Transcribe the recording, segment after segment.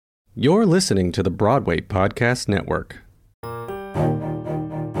You're listening to the Broadway Podcast Network.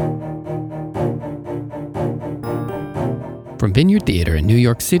 From Vineyard Theater in New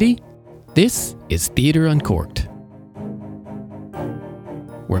York City, this is Theater Uncorked,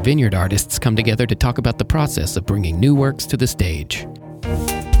 where Vineyard artists come together to talk about the process of bringing new works to the stage.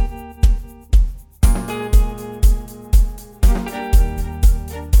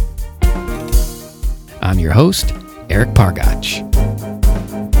 I'm your host, Eric Pargac.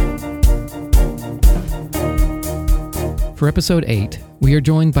 For episode 8, we are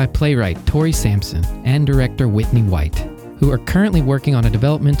joined by playwright Tori Sampson and director Whitney White, who are currently working on a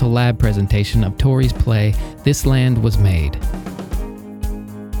developmental lab presentation of Tori's play, This Land Was Made.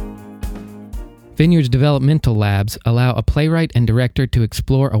 Vineyard's developmental labs allow a playwright and director to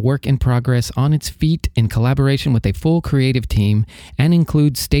explore a work in progress on its feet in collaboration with a full creative team and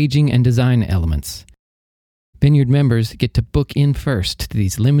include staging and design elements. Vineyard members get to book in first to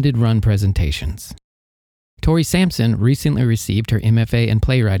these limited-run presentations. Tori Sampson recently received her MFA in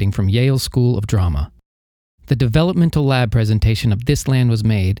playwriting from Yale School of Drama. The developmental lab presentation of This Land Was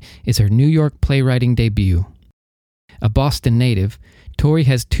Made is her New York playwriting debut. A Boston native, Tori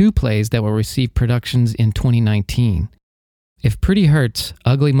has 2 plays that will receive productions in 2019. If Pretty Hurts,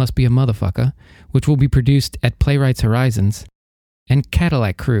 Ugly Must Be a Motherfucker, which will be produced at Playwrights Horizons, and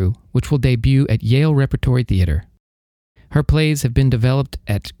Cadillac Crew, which will debut at Yale Repertory Theater. Her plays have been developed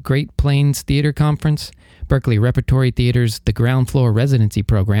at Great Plains Theater Conference, Berkeley Repertory Theater's The Ground Floor Residency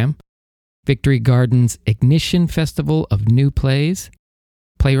Program, Victory Garden's Ignition Festival of New Plays,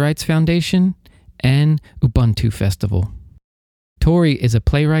 Playwrights Foundation, and Ubuntu Festival. Tori is a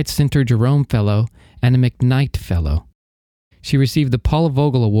Playwrights Center Jerome Fellow and a McKnight Fellow. She received the Paula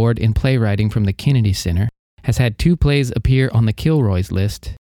Vogel Award in Playwriting from the Kennedy Center, has had 2 plays appear on the Kilroy's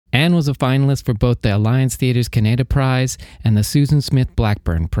list, and was a finalist for both the Alliance Theater's Canada Prize and the Susan Smith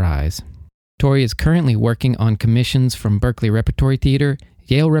Blackburn Prize. Tori is currently working on commissions from Berkeley Repertory Theater,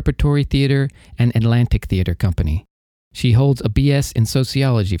 Yale Repertory Theater, and Atlantic Theater Company. She holds a BS in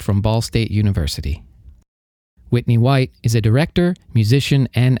Sociology from Ball State University. Whitney White is a director, musician,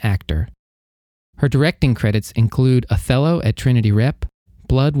 and actor. Her directing credits include Othello at Trinity Rep,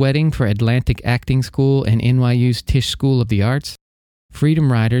 Blood Wedding for Atlantic Acting School and NYU's Tisch School of the Arts,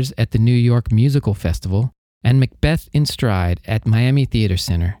 Freedom Riders at the New York Musical Festival, and Macbeth in Stride at Miami Theater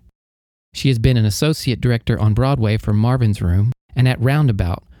Center. She has been an associate director on Broadway for Marvin's Room and at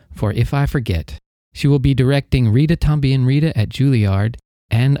Roundabout for If I Forget. She will be directing Rita Tambien Rita at Juilliard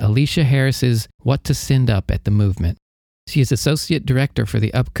and Alicia Harris's What to Send Up at the Movement. She is associate director for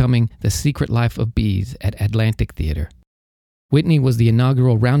the upcoming The Secret Life of Bees at Atlantic Theater. Whitney was the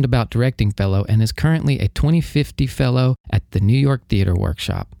inaugural Roundabout Directing Fellow and is currently a 2050 Fellow at the New York Theater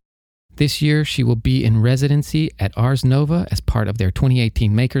Workshop. This year, she will be in residency at Ars Nova as part of their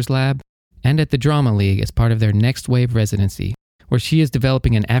 2018 Makers Lab and at the Drama League as part of their Next Wave residency, where she is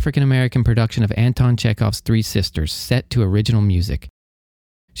developing an African-American production of Anton Chekhov's Three Sisters set to original music.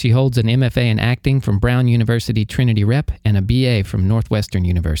 She holds an MFA in acting from Brown University Trinity Rep and a BA from Northwestern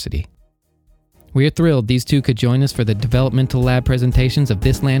University. We are thrilled these 2 could join us for the developmental lab presentations of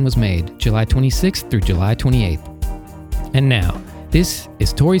This Land Was Made, July 26th through July 28th. And now, this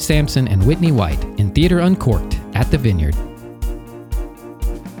is Tori Sampson and Whitney White in Theater Uncorked at the Vineyard.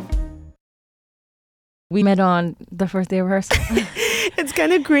 We met on the first day of rehearsal. It's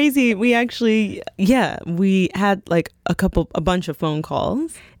kind of crazy. We actually, we had like a bunch of phone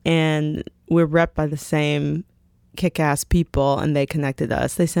calls, and we're repped by the same kick-ass people, and they connected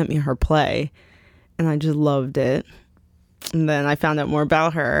us. They sent me her play, and I just loved it. And then I found out more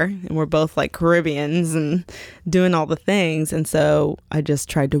about her, and we're both like Caribbeans and doing all the things. And so I just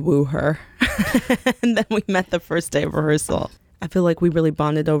tried to woo her. And then we met the first day of rehearsal. I feel like we really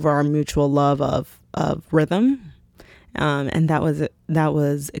bonded over our mutual love of rhythm. And that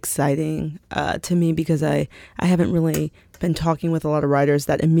was exciting to me, because I haven't really been talking with a lot of writers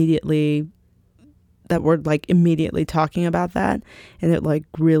that were like immediately talking about that. And it like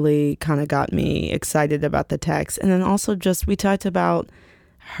really kind of got me excited about the text. And then also just we talked about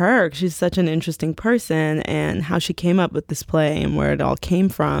her. She's such an interesting person, and how she came up with this play and where it all came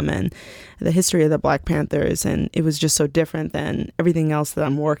from, and the history of the Black Panthers. And it was just so different than everything else that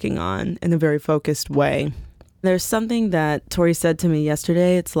I'm working on in a very focused way. There's something that Tori said to me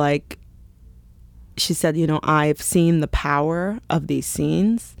yesterday. It's like, she said, I've seen the power of these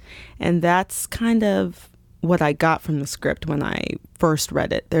scenes. And that's kind of what I got from the script when I first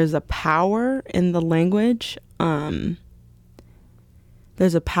read it. There's a power in the language.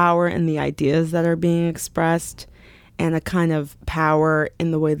 There's a power in the ideas that are being expressed, and a kind of power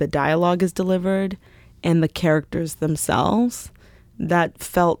in the way the dialogue is delivered and the characters themselves that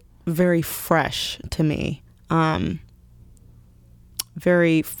felt very fresh to me.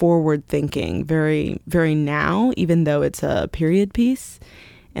 Very forward thinking, very, very now, even though it's a period piece.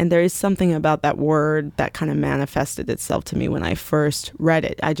 And there is something about that word that kind of manifested itself to me when I first read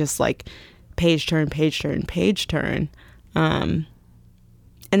it. I just like page turn, page turn, page turn.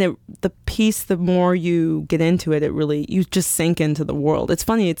 And the piece, the more you get into it, you just sink into the world. It's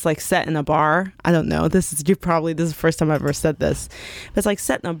funny, it's like set in a bar. I don't know, this is the first time I've ever said this. But it's like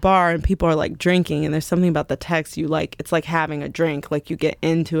set in a bar and people are like drinking, and there's something about the text it's like having a drink. Like you get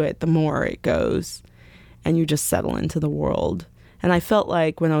into it, the more it goes, and you just settle into the world. And I felt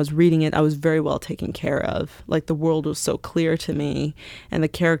like when I was reading it, I was very well taken care of. Like the world was so clear to me, and the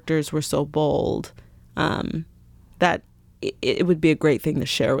characters were so bold, that it would be a great thing to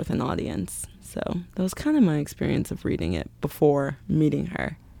share with an audience. So that was kind of my experience of reading it before meeting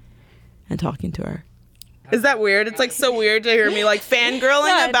her and talking to her. Is that weird? It's like so weird to hear me like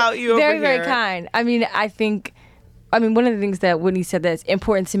fangirling about you over here. Very, very kind. I mean, one of the things that Whitney said that's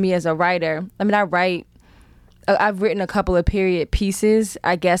important to me as a writer, I've written a couple of period pieces,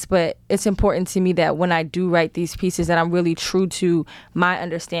 I guess, but it's important to me that when I do write these pieces that I'm really true to my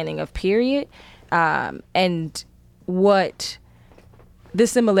understanding of period, and what the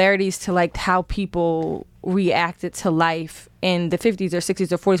similarities to like how people reacted to life in the 50s or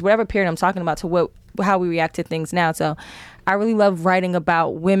 60s or 40s, whatever period I'm talking about, to how we react to things now. So I really love writing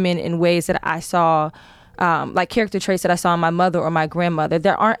about women in ways that I saw, like character traits that I saw in my mother or my grandmother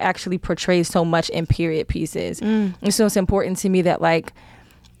that aren't actually portrayed so much in period pieces. And so it's important to me that like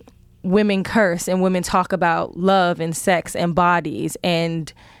women curse and women talk about love and sex and bodies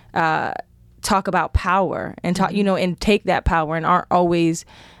and talk about power and talk, and take that power, and aren't always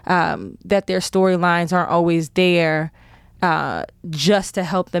that their storylines aren't always there just to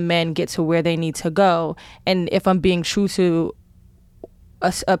help the men get to where they need to go. And if I'm being true to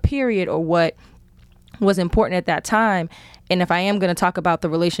a period or what was important at that time, and if I am going to talk about the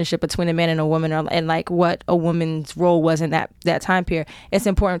relationship between a man and a woman, and like what a woman's role was in that time period, it's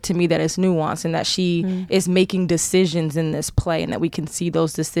important to me that it's nuanced and that she is making decisions in this play, and that we can see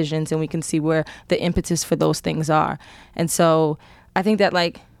those decisions and we can see where the impetus for those things are. And so I think that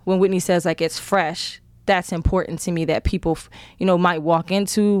like when Whitney says like it's fresh, that's important to me, that people, might walk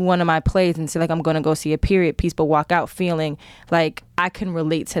into one of my plays and say like, I'm going to go see a period piece, but walk out feeling like I can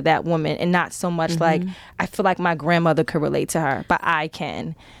relate to that woman, and not so much like I feel like my grandmother could relate to her, but I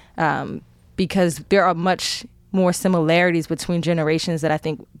can, because there are much more similarities between generations that I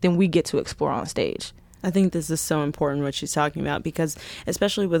think than we get to explore on stage. I think this is so important what she's talking about, because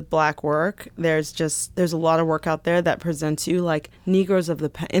especially with Black work, there's a lot of work out there that presents you like Negroes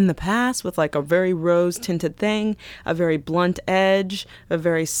in the past with like a very rose tinted thing, a very blunt edge, a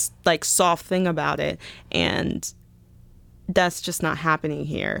very like soft thing about it, and that's just not happening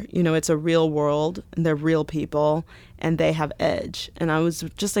here. It's a real world, and they're real people, and they have edge. And I was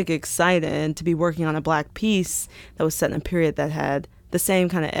just like excited to be working on a Black piece that was set in a period that had the same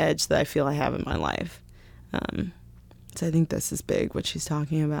kind of edge that I feel I have in my life. So I think this is big, what she's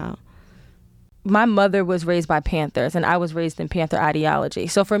talking about. My mother was raised by Panthers, and I was raised in Panther ideology.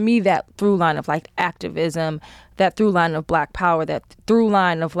 So for me, that through line of like activism, that through line of Black power, that through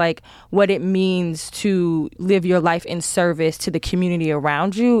line of like what it means to live your life in service to the community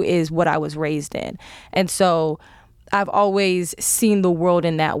around you is what I was raised in. And so I've always seen the world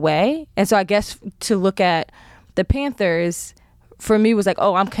in that way. And so I guess to look at the Panthers for me was like,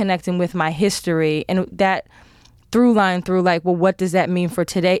 oh, I'm connecting with my history, and that through line through like, well, what does that mean for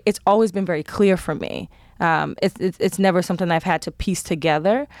today? It's always been very clear for me. It's never something I've had to piece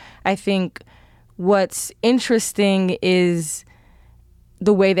together. I think what's interesting is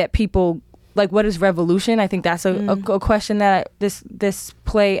the way that people, like, what is revolution? I think that's a question that this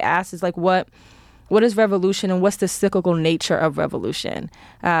play asks, is like, what is revolution, and what's the cyclical nature of revolution?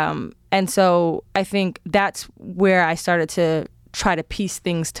 And so I think that's where I started to try to piece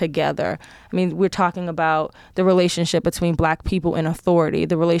things together. I mean, we're talking about the relationship between Black people and authority,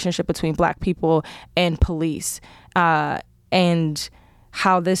 the relationship between Black people and police, and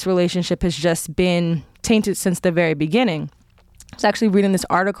how this relationship has just been tainted since the very beginning. I was actually reading this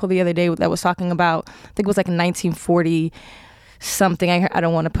article the other day that was talking about, I think it was like 1940 something. I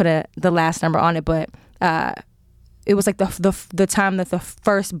don't want to put the last number on it, but it was like the time that the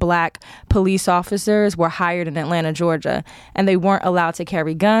first Black police officers were hired in Atlanta, Georgia, and they weren't allowed to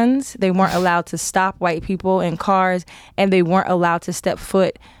carry guns. They weren't allowed to stop white people in cars, and they weren't allowed to step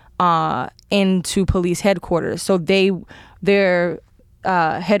foot into police headquarters. So their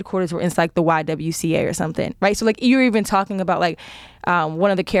headquarters were inside like the YWCA or something, right? So like you're even talking about like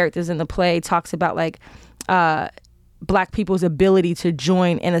one of the characters in the play talks about like Black people's ability to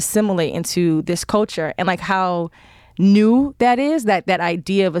join and assimilate into this culture, and like how new that is, that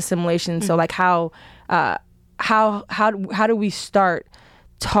idea of assimilation. So like how do we start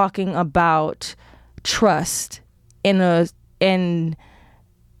talking about trust in a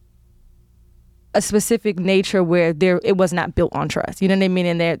specific nature where it was not built on trust, you know what I mean?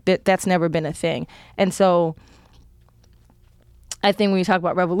 And that's never been a thing. And so I think when you talk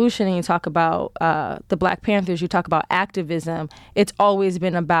about revolution and you talk about the Black Panthers, you talk about activism, it's always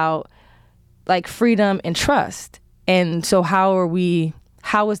been about like freedom and trust. And so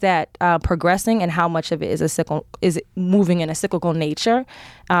how is that progressing, and how much of it is it moving in a cyclical nature,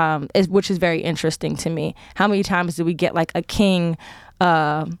 which is very interesting to me. How many times do we get like a king,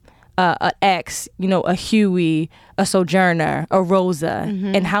 an X, a Huey, a Sojourner, a Rosa,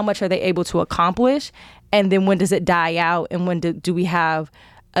 and how much are they able to accomplish? And then when does it die out? And when do we have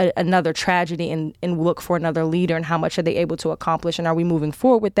another tragedy and look for another leader? And how much are they able to accomplish? And are we moving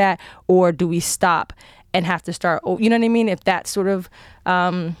forward with that? Or do we stop and have to start, you know what I mean? If that's sort of,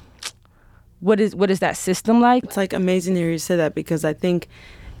 what is that system like? It's like amazing to hear you say that, because I think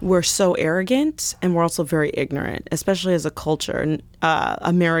we're so arrogant and we're also very ignorant, especially as a culture,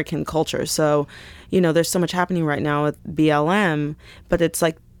 American culture. So, there's so much happening right now with BLM, but it's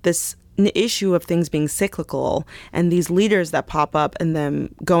like this issue of things being cyclical and these leaders that pop up and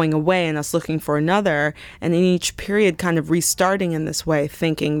them going away and us looking for another, and in each period kind of restarting in this way,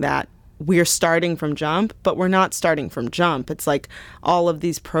 thinking that we're starting from jump, but we're not starting from jump. It's like all of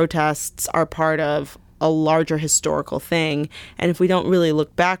these protests are part of a larger historical thing. And if we don't really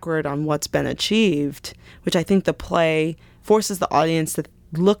look backward on what's been achieved, which I think the play forces the audience to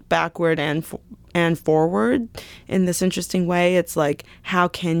look backward and forward in this interesting way, it's like, how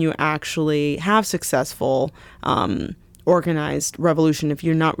can you actually have successful organized revolution if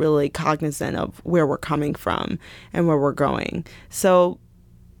you're not really cognizant of where we're coming from and where we're going? So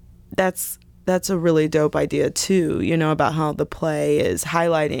that's a really dope idea too, about how the play is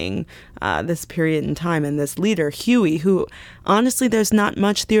highlighting this period in time and this leader, Huey, who honestly there's not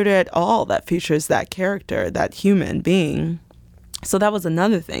much theater at all that features that character, that human being. So that was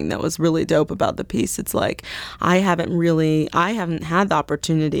another thing that was really dope about the piece. It's like, I haven't had the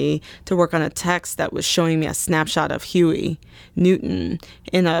opportunity to work on a text that was showing me a snapshot of Huey Newton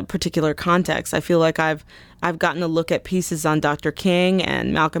in a particular context. I feel like I've gotten to look at pieces on Dr. King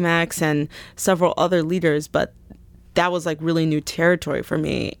and Malcolm X and several other leaders, but that was like really new territory for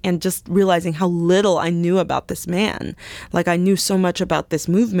me, and just realizing how little I knew about this man. Like, I knew so much about this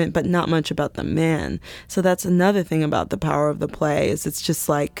movement, but not much about the man. So that's another thing about the power of the play, is it's just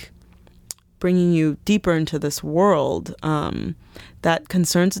like bringing you deeper into this world that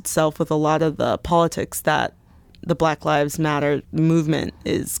concerns itself with a lot of the politics that the Black Lives Matter movement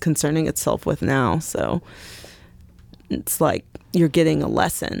is concerning itself with now. So it's like you're getting a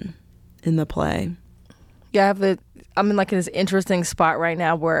lesson in the play. Yeah, I'm in like this interesting spot right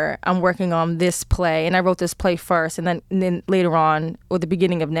now where I'm working on this play, and I wrote this play first, and then later on, or the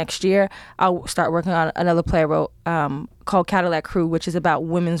beginning of next year, I'll start working on another play I wrote called Cadillac Crew, which is about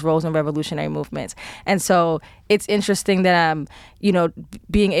women's roles in revolutionary movements. And so it's interesting that I'm,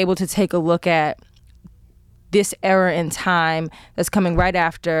 being able to take a look at this era in time that's coming right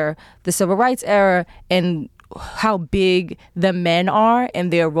after the civil rights era, and how big the men are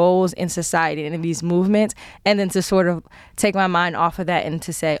and their roles in society and in these movements, and then to sort of take my mind off of that and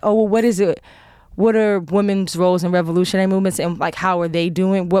to say, oh, well, what are women's roles in revolutionary movements, and like, how are they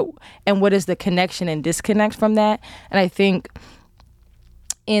doing, what is the connection and disconnect from that? And I think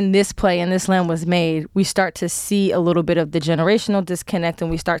in this play, and This Land Was Made, we start to see a little bit of the generational disconnect,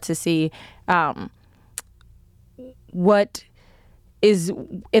 and we start to see what is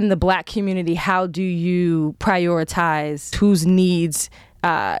in the Black community. How do you prioritize whose needs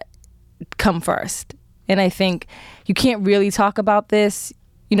come first? And I think you can't really talk about this,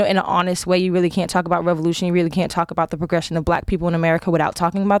 in an honest way. You really can't talk about revolution. You really can't talk about the progression of Black people in America without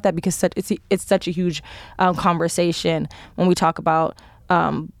talking about that, because it's such a huge conversation when we talk about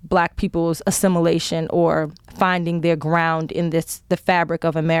Black people's assimilation or finding their ground in the fabric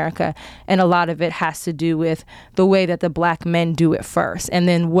of America. And a lot of it has to do with the way that the Black men do it first. And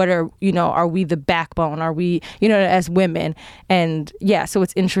then are we the backbone? Are we, as women? And yeah, so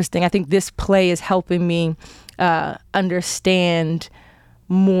it's interesting. I think this play is helping me understand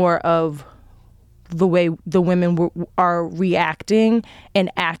more of the way the women are reacting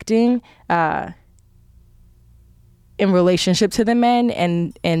and acting in relationship to the men,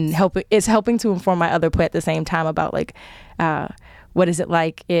 and it's helping to inform my other play at the same time about like what is it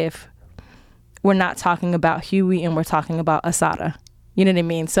like if we're not talking about Huey and we're talking about Assata. You know what I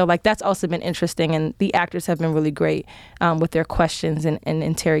mean? So like that's also been interesting, and the actors have been really great with their questions and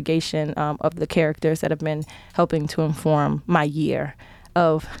interrogation of the characters that have been helping to inform my year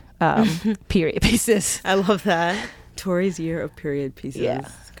of period pieces. I love that. Tori's year of period pieces. Yeah.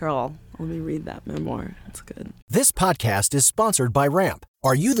 Girl, let me read that memoir. That's good. This podcast is sponsored by Ramp.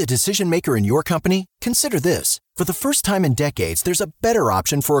 Are you the decision maker in your company? Consider this. For the first time in decades, there's a better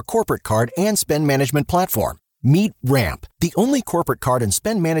option for a corporate card and spend management platform. Meet Ramp, the only corporate card and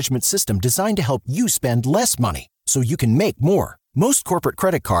spend management system designed to help you spend less money so you can make more. Most corporate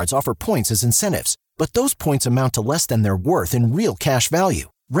credit cards offer points as incentives, but those points amount to less than their worth in real cash value.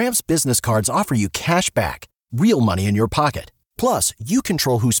 Ramp's business cards offer you cash back, real money in your pocket. Plus, you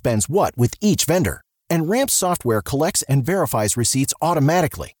control who spends what with each vendor. And Ramp's software collects and verifies receipts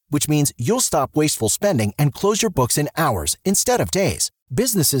automatically, which means you'll stop wasteful spending and close your books in hours instead of days.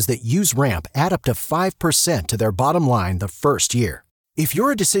 Businesses that use Ramp add up to 5% to their bottom line the first year. If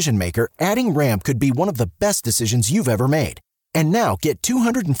you're a decision maker, adding Ramp could be one of the best decisions you've ever made. And now get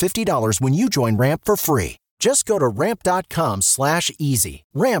 $250 when you join Ramp for free. Just go to ramp.com/easy.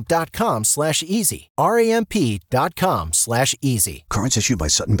 Ramp.com/easy. RAMP.com/easy. Cards issued by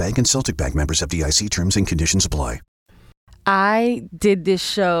Sutton Bank and Celtic Bank, members FDIC. Terms and conditions apply. I did this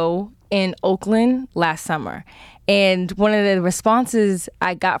show in Oakland last summer, and one of the responses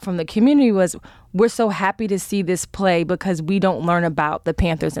I got from the community was, we're so happy to see this play because we don't learn about the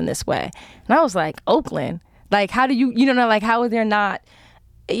Panthers in this way. And I was like, Oakland? Like, how do you know, like, how is there not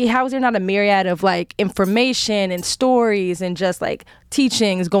a myriad of like information and stories and just like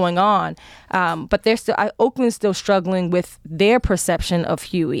teachings going on? But Oakland's still struggling with their perception of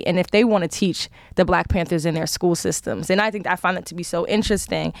Huey, and if they want to teach the Black Panthers in their school systems. And I find that to be so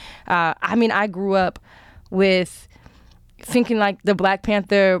interesting. I grew up with thinking like the Black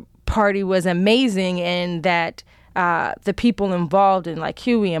Panther Party was amazing, and that the people involved in like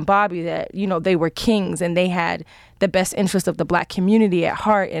Huey and Bobby, that, you know, they were kings and they had the best interest of the Black community at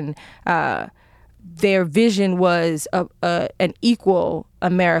heart, and their vision was an equal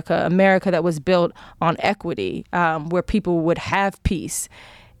America that was built on equity, where people would have peace.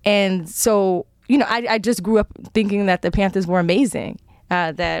 And so, you know, I just grew up thinking that the Panthers were amazing.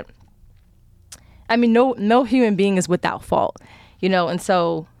 No human being is without fault, you know. And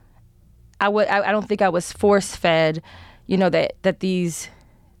so I don't think I was force fed, you know, that this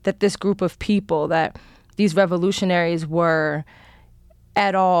group of people, that these revolutionaries were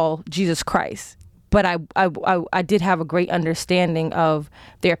at all Jesus Christ. But I did have a great understanding of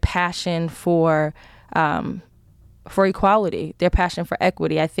their passion for equality, their passion for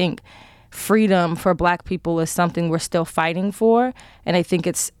equity. I think freedom for Black people is something we're still fighting for, and I think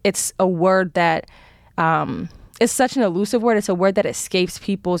it's a word that it's such an elusive word. It's a word that escapes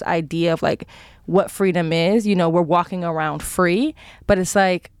people's idea of like what freedom is. You know, we're walking around free, but it's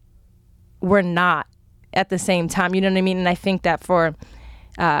like we're not at the same time. You know what I mean? And I think that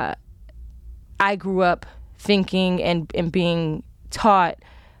I grew up thinking and being taught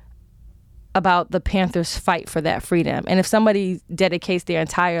about the Panthers' fight for that freedom. And if somebody dedicates their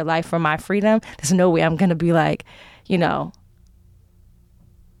entire life for my freedom, there's no way I'm going to be like, you know,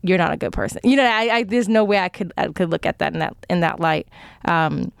 you're not a good person. You know, there's no way I could look at that in that light.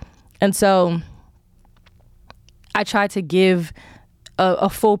 And so I tried to give a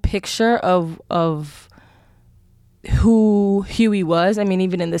full picture of who Huey was. I mean,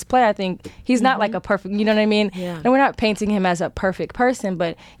 even in this play, I think he's not like a perfect, you know what I mean? Yeah. And we're not painting him as a perfect person,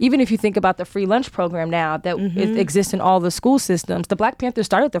 but even if you think about the free lunch program now that it exists in all the school systems, the Black Panthers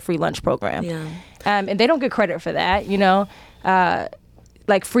started the free lunch program. Yeah. And they don't get credit for that, you know?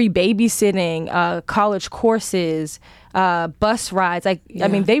 Like free babysitting, college courses, bus rides. I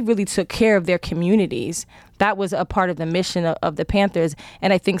mean, they really took care of their communities. That was a part of the mission of the Panthers.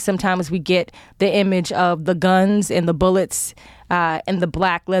 And I think sometimes we get the image of the guns and the bullets and the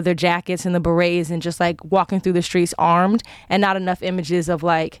black leather jackets and the berets and just like walking through the streets armed, and not enough images of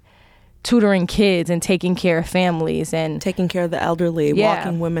like tutoring kids and taking care of families and taking care of the elderly,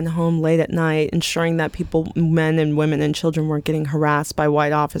 walking women home late at night, ensuring that men and women and children weren't getting harassed by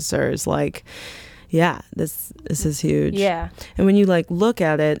white officers. Like, yeah, this is huge. Yeah. And when you like look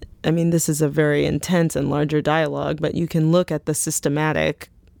at it, I mean, this is a very intense and larger dialogue, but you can look at the systematic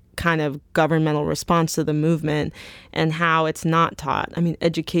kind of governmental response to the movement and how it's not taught. I mean,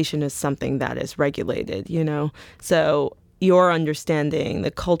 education is something that is regulated, you know? So your understanding,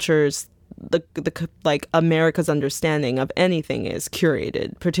 the cultures, the like America's understanding of anything is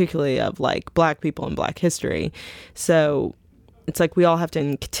curated, particularly of like Black people and Black history. So it's like we all have to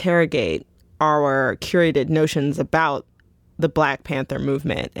interrogate our curated notions about the Black Panther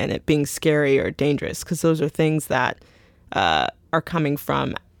movement and it being scary or dangerous, because those are things that are coming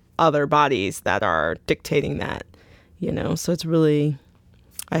from other bodies that are dictating that, So it's really,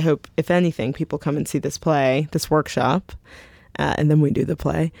 I hope, if anything, people come and see this play, this workshop, and then we do the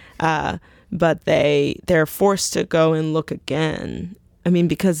play. But they're forced to go and look again. I mean,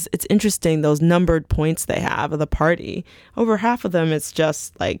 because it's interesting, those numbered points they have of the party, over half of them it's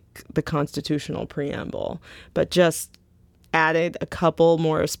just like the constitutional preamble, but just added a couple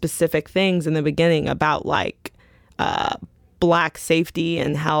more specific things in the beginning about like Black safety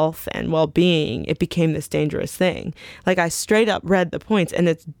and health and well-being. It became this dangerous thing. Like, I straight up read the points, and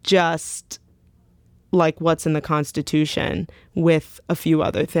it's just like what's in the Constitution with a few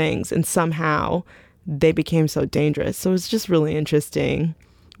other things, and somehow they became so dangerous. So it's just really interesting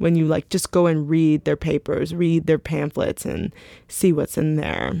when you like just go and read their papers, read their pamphlets, and see what's in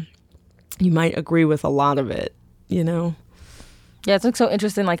there. You might agree with a lot of it, Yeah, it's like so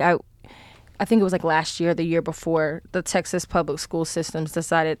interesting. Like I think it was like last year, the year before, the Texas public school systems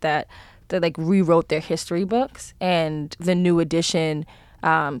decided that they like rewrote their history books, and the new edition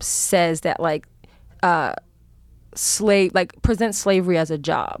says that like present slavery as a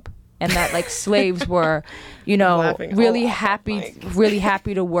job. And that like slaves were, really happy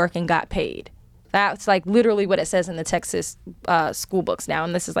to work and got paid. That's like literally what it says in the Texas school books now.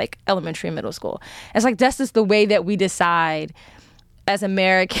 And this is like elementary and middle school. It's like that's just the way that we decide as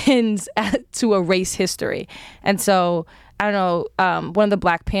Americans to erase history. And so, I don't know, one of the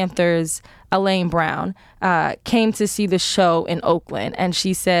Black Panthers, Elaine Brown, came to see the show in Oakland. And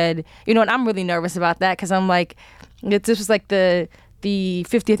she said, and I'm really nervous about that because I'm like, this was like the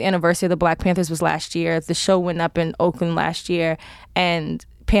 50th anniversary of the Black Panthers was last year. The show went up in Oakland last year, and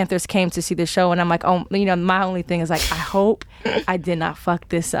Panthers came to see the show. And I'm like, my only thing is like, I hope I did not fuck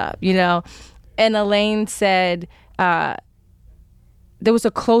this up, And Elaine said there was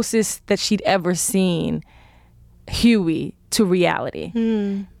the closest that she'd ever seen Huey to reality.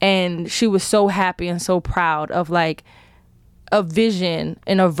 And she was so happy and so proud of like a vision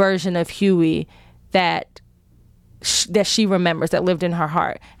and a version of Huey that she remembers, that lived in her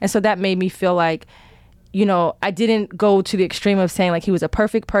heart. And so that made me feel like, I didn't go to the extreme of saying like he was a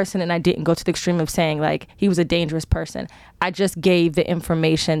perfect person, and I didn't go to the extreme of saying like he was a dangerous person. I just gave the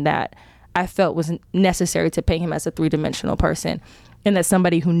information that I felt was necessary to paint him as a three-dimensional person, and that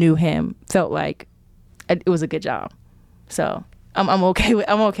somebody who knew him felt like it was a good job. So I'm okay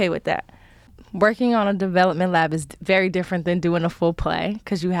with that. Working on a development lab is very different than doing a full play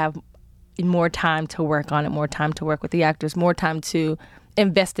because you have more time to work on it, more time to work with the actors, more time to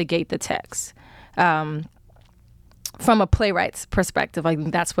investigate the text. From a playwright's perspective, I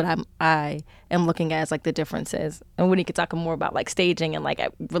think that's what I am looking at as like the differences. And when you could talk more about like staging and like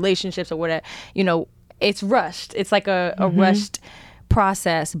relationships or whatever, it's rushed. It's like a rushed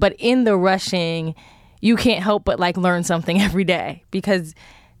process. But in the rushing, you can't help but like learn something every day because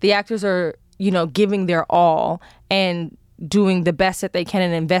the actors are, giving their all and doing the best that they can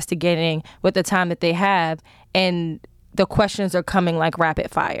and investigating with the time that they have, and the questions are coming like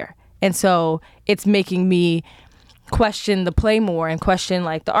rapid fire. And so it's making me question the play more and question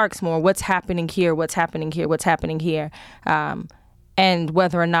like the arcs more. What's happening here? What's happening here? What's happening here? And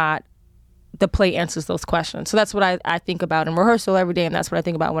whether or not the play answers those questions. So that's what I think about in rehearsal every day, and that's what I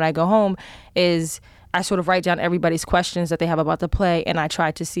think about when I go home is I sort of write down everybody's questions that they have about the play, and I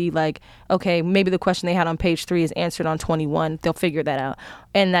try to see like, okay, maybe the question they had on page 3 is answered on 21. They'll figure that out.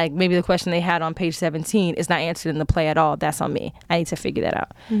 And like maybe the question they had on page 17 is not answered in the play at all. That's on me. I need to figure that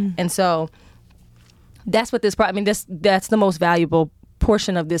out. And so that's what that's the most valuable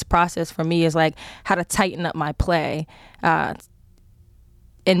portion of this process for me is like how to tighten up my play and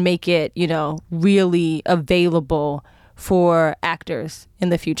make it, really available for actors in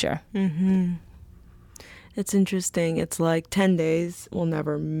the future. It's interesting. It's like 10 days will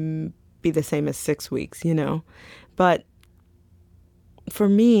never be the same as 6 weeks, But for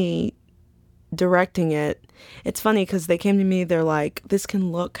me, directing it, it's funny because they came to me, they're like, this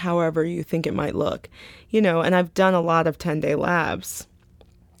can look however you think it might look, and I've done a lot of 10-day labs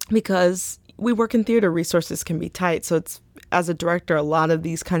because we work in theater, resources can be tight. So it's, as a director, a lot of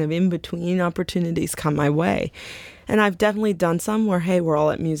these kind of in-between opportunities come my way. And I've definitely done some where, hey, we're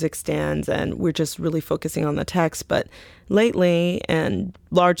all at music stands and we're just really focusing on the text. But lately, and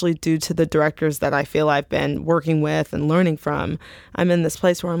largely due to the directors that I feel I've been working with and learning from, I'm in this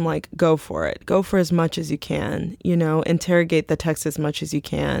place where I'm like, go for it. Go for as much as you can, interrogate the text as much as you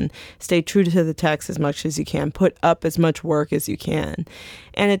can, stay true to the text as much as you can, put up as much work as you can.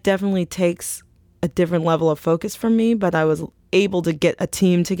 And it definitely takes a different level of focus from me, but I was able to get a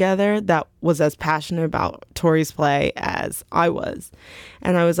team together that was as passionate about Tori's play as I was.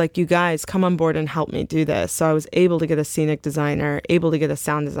 And I was like, you guys come on board and help me do this. So I was able to get a scenic designer, able to get a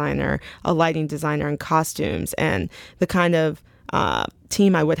sound designer, a lighting designer, and costumes, and the kind of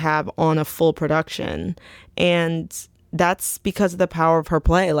team I would have on a full production. And that's because of the power of her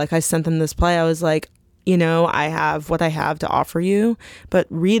play. Like, I sent them this play. I was like, you know, I have what I have to offer you, but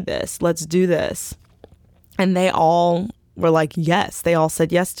read this. Let's do this. And they all were like, yes. They all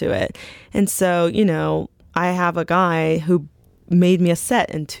said yes to it. And so, you know, I have a guy who made me a set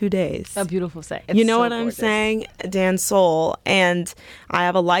in 2 days. A beautiful set. It's you know so what I'm gorgeous. saying? Dan Soul. And I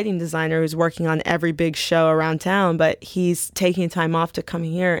have a lighting designer who's working on every big show around town, but he's taking time off to come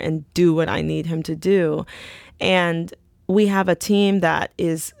here and do what I need him to do. And we have a team that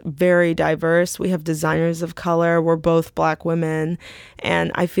is very diverse. We have designers of color. We're both Black women.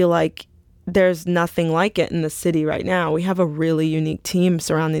 And I feel like there's nothing like it in the city right now. We have a really unique team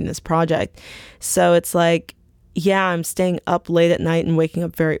surrounding this project. So it's like, yeah, I'm staying up late at night and waking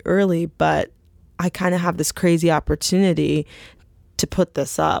up very early, but I kind of have this crazy opportunity to put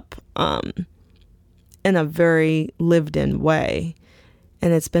this up in a very lived-in way.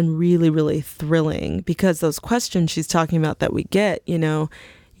 And it's been really, really thrilling because those questions she's talking about that we get, you know,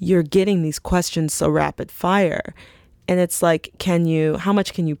 you're getting these questions so rapid fire. And it's like, how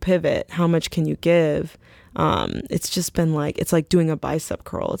much can you pivot? How much can you give? It's just been like, it's like doing a bicep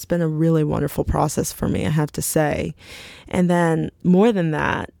curl. It's been a really wonderful process for me, I have to say. And then more than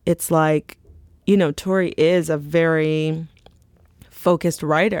that, it's like, you know, Tori is a very focused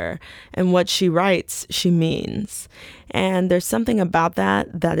writer, and what she writes, she means. And there's something about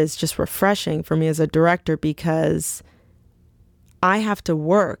that is just refreshing for me as a director, because I have to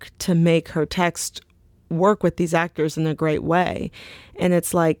work to make her text work with these actors in a great way. And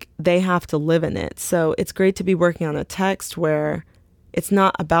it's like they have to live in it. So it's great to be working on a text where it's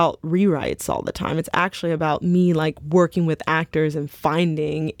not about rewrites all the time. It's actually about me like working with actors and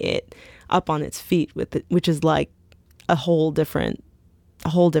finding it up on its feet with it, which is like a whole different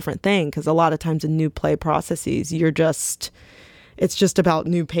thing, because a lot of times in new play processes, it's just about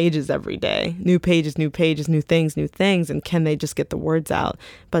new pages every day, new pages, new things, and can they just get the words out?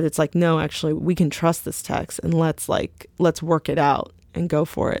 But it's like, no, actually, we can trust this text, and let's work it out and go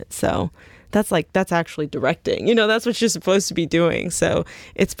for it. So that's actually directing, you know, that's what you're supposed to be doing. So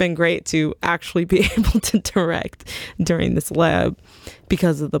it's been great to actually be able to direct during this lab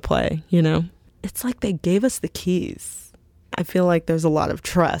because of the play, you know. It's like they gave us the keys. I feel like there's a lot of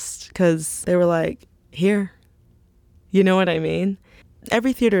trust because they were like, here, you know what I mean?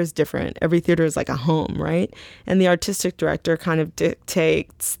 Every theater is different. Every theater is like a home, right? And the artistic director kind of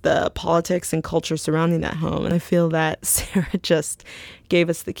dictates the politics and culture surrounding that home. And I feel that Sarah just gave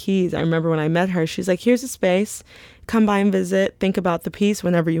us the keys. I remember when I met her, she's like, here's a space. Come by and visit. Think about the piece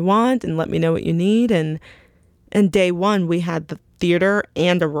whenever you want and let me know what you need. And day one, we had the theater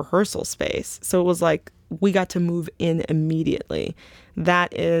and a rehearsal space. So it was like, we got to move in immediately.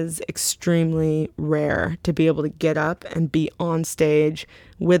 That is extremely rare, to be able to get up and be on stage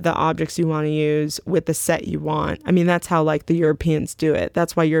with the objects you want to use, with the set you want. I mean, that's how like the Europeans do it.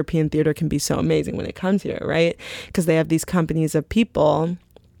 That's why European theater can be so amazing when it comes here, right? Because they have these companies of people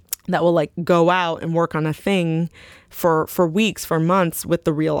that will like go out and work on a thing for weeks, for months with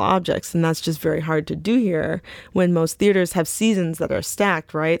the real objects. And that's just very hard to do here when most theaters have seasons that are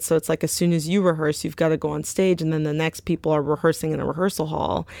stacked, right? So it's like as soon as you rehearse, you've got to go on stage, and then the next people are rehearsing in a rehearsal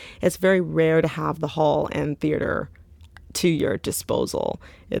hall. It's very rare to have the hall and theater to your disposal.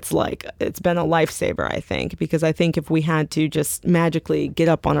 It's like, it's been a lifesaver, I think, because I think if we had to just magically get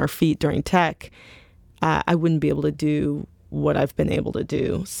up on our feet during tech, I wouldn't be able to do what I've been able to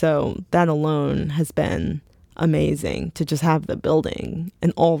do. So that alone has been amazing, to just have the building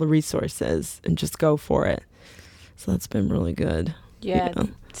and all the resources and just go for it. So that's been really good. Yeah. You know?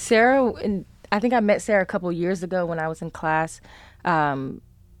 Sarah, and I think I met Sarah a couple years ago when I was in class.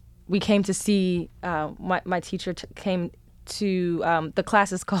 We came to see, my teacher came to, the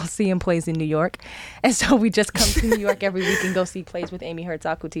class is called Seeing Plays in New York. And so we just come to New York every week and go see plays with Amy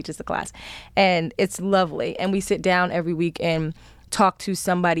Herzog, who teaches the class. And it's lovely. And we sit down every week and talk to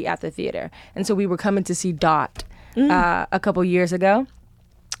somebody at the theater. And so we were coming to see Dot a couple years ago.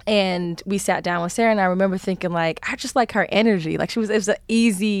 And we sat down with Sarah, and I remember thinking, like, I just like her energy. Like, it was an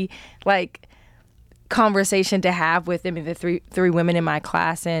easy, like, conversation to have with them, the three women in my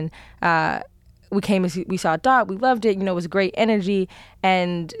class. And we saw Dot, we loved it, you know, it was great energy.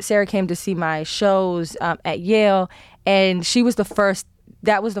 And Sarah came to see my shows at Yale, and she was the first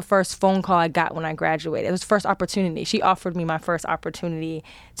that was the first phone call I got when I graduated. It was the first opportunity. She offered me my first opportunity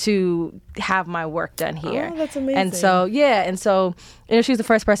to have my work done here. Oh, that's amazing. And so, she was the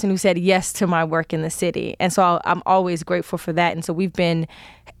first person who said yes to my work in the city. And so I'm always grateful for that. And so we've been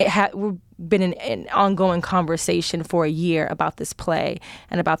in an ongoing conversation for a year about this play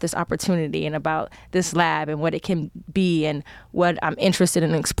and about this opportunity and about this lab and what it can be and what I'm interested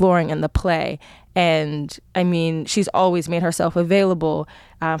in exploring in the play. And I mean, she's always made herself available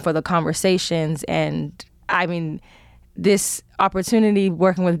for the conversations. And I mean, this opportunity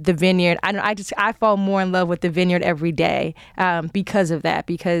working with the Vineyard, I fall more in love with the Vineyard every day because of that,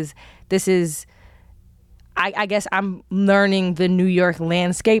 because this is, I guess I'm learning the New York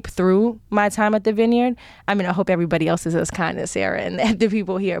landscape through my time at the Vineyard. I mean, I hope everybody else is as kind as Sarah and the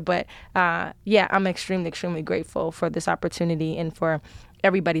people here. But I'm extremely, extremely grateful for this opportunity and for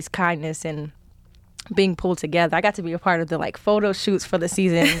everybody's kindness and being pulled together. I got to be a part of the photo shoots for the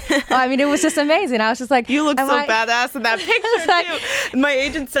season. I mean, it was just amazing. I was just like, you look so badass in that picture too. My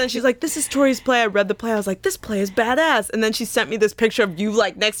agent said, she's like, this is Tori's play. I read the play. I was like, this play is badass. And then she sent me this picture of you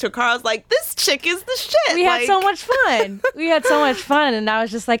next to a car. I was like, this chick is the shit. We had so much fun. And I was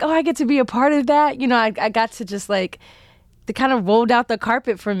just like, oh, I get to be a part of that. You know, I got to just they kind of rolled out the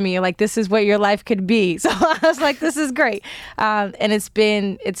carpet for me, this is what your life could be. So I was like, this is great. And it's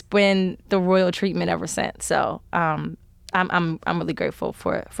been the royal treatment ever since. So I'm really grateful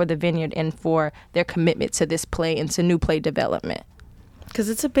for the Vineyard and for their commitment to this play and to new play development. Because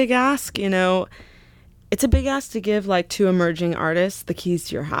it's a big ask, it's a big ask to give 2 emerging artists the keys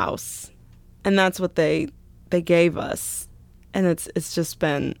to your house. And that's what they gave us. And it's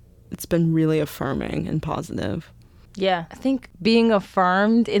been really affirming and positive. Yeah, I think being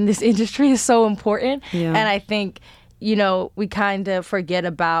affirmed in this industry is so important. Yeah. And I think, we kind of forget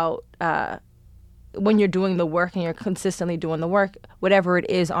about when you're doing the work and you're consistently doing the work, whatever it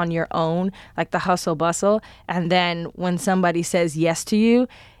is on your own, the hustle bustle. And then when somebody says yes to you,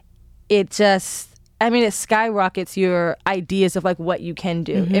 it skyrockets your ideas of what you can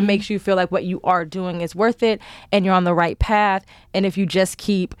do. Mm-hmm. It makes you feel like what you are doing is worth it and you're on the right path. And if you just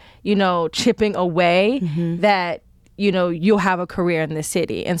keep, chipping away, mm-hmm. that you'll have a career in the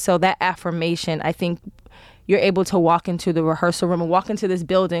city. And so that affirmation, I think you're able to walk into the rehearsal room and walk into this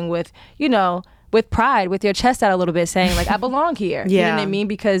building with, with pride, with your chest out a little bit, saying I belong here. Yeah. You know what I mean?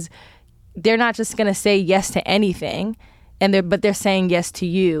 Because they're not just going to say yes to anything, but they're saying yes to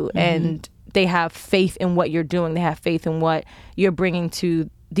you. Mm-hmm. And they have faith in what you're doing. They have faith in what you're bringing to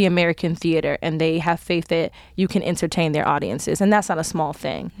the American theater, and they have faith that you can entertain their audiences. And that's not a small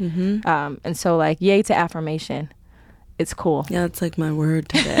thing. Mm-hmm. And so yay to affirmation. It's cool. Yeah, it's my word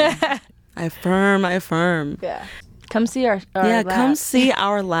today. I affirm. Yeah. Come see our lab. Come see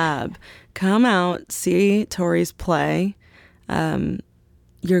our lab. Come out, see Tori's play.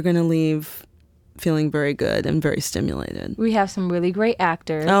 You're going to leave feeling very good and very stimulated. We have some really great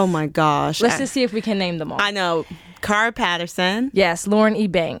actors. Oh my gosh. Let's just see if we can name them all. I know. Cara Patterson. Yes. Lauren E.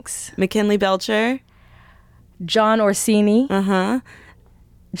 Banks. McKinley Belcher. John Orsini. Uh-huh.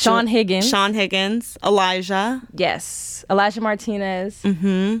 Sean Higgins. Elijah. Yes. Elijah Martinez.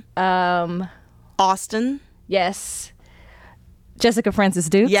 Mm-hmm. Austin. Yes. Jessica Francis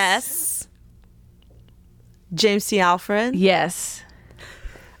Dukes. Yes. James C. Alfred. Yes.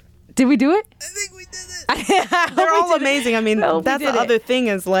 Did we do it? I think we did it. They're all amazing. I mean, that's the other thing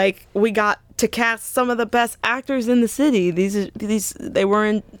is we got to cast some of the best actors in the city. They're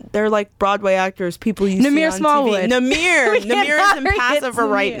Broadway actors people you see on Smallwood. TV. Namir is in Passover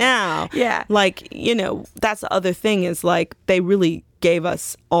right now. Yeah. That's the other thing is they really gave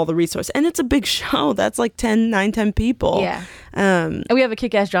us all the resources. And it's a big show. That's 10 people. Yeah. And we have a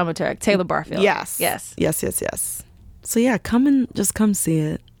kick-ass dramaturg, Taylor Barfield. Yes. So yeah, come see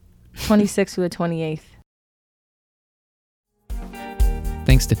it. 26th through the 28th.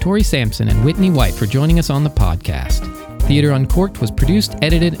 Thanks to Tori Sampson and Whitney White for joining us on the podcast. Theater Uncorked was produced,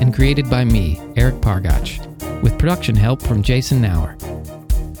 edited, and created by me, Eric Pargac, with production help from Jason Nauer.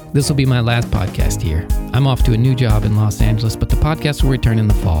 This will be my last podcast here. I'm off to a new job in Los Angeles, but the podcast will return in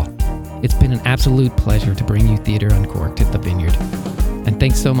the fall. It's been an absolute pleasure to bring you Theater Uncorked at the Vineyard. And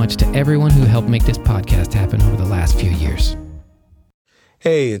thanks so much to everyone who helped make this podcast happen over the last few years.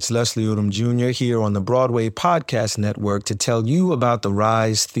 Hey, it's Leslie Odom Jr. here on the Broadway Podcast Network to tell you about the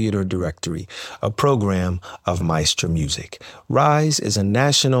Rise Theater Directory, a program of Maestro Music. Rise is a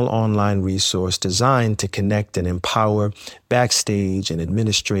national online resource designed to connect and empower backstage and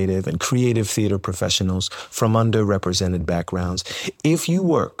administrative and creative theater professionals from underrepresented backgrounds. If you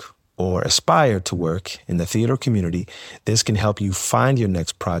work or aspire to work in the theater community, this can help you find your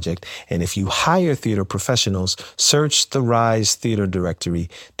next project. And if you hire theater professionals, search the Rise Theater directory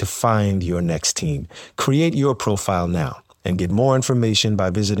to find your next team. Create your profile now and get more information by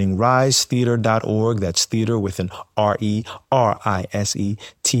visiting risetheater.org. That's theater with an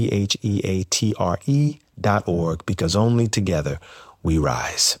RERISETHEATRE.org, because only together we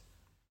rise.